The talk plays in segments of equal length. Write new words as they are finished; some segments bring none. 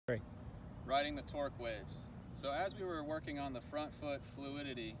riding the torque waves. So as we were working on the front foot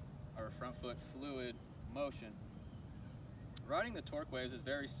fluidity, or front foot fluid motion, riding the torque waves is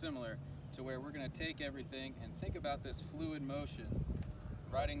very similar to where we're going to take everything and think about this fluid motion,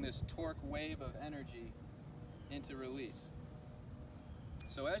 riding this torque wave of energy into release.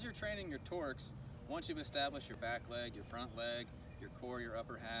 So as you're training your torques, once you've established your back leg, your front leg, your core, your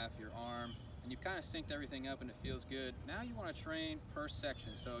upper half, your arm, and you've kind of synced everything up and it feels good, now you want to train per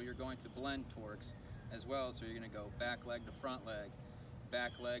section. So you're going to blend torques as well. So you're going to go back leg to front leg,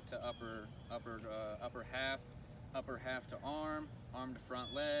 back leg to upper half to arm, arm to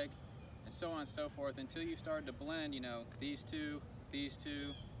front leg, and so on and so forth until you start to blend, you know, these two, these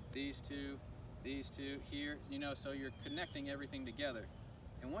two, these two, these two here, you know, so you're connecting everything together.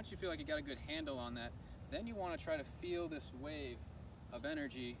 And once you feel like you got a good handle on that, then you want to try to feel this wave of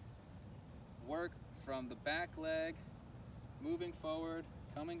energy work from the back leg, moving forward,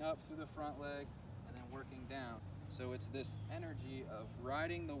 coming up through the front leg, and then working down. So it's this energy of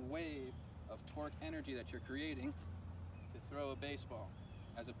riding the wave of torque energy that you're creating to throw a baseball,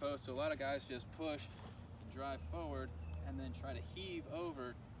 as opposed to a lot of guys just push and drive forward and then try to heave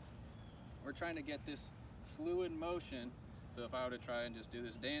over. We're trying to get this fluid motion. So if I were to try and just do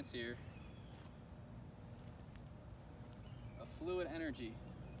this dance here, a fluid energy,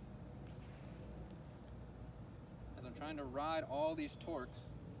 as I'm trying to ride all these torques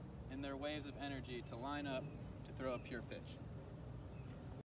in their waves of energy to line up to throw a pure pitch.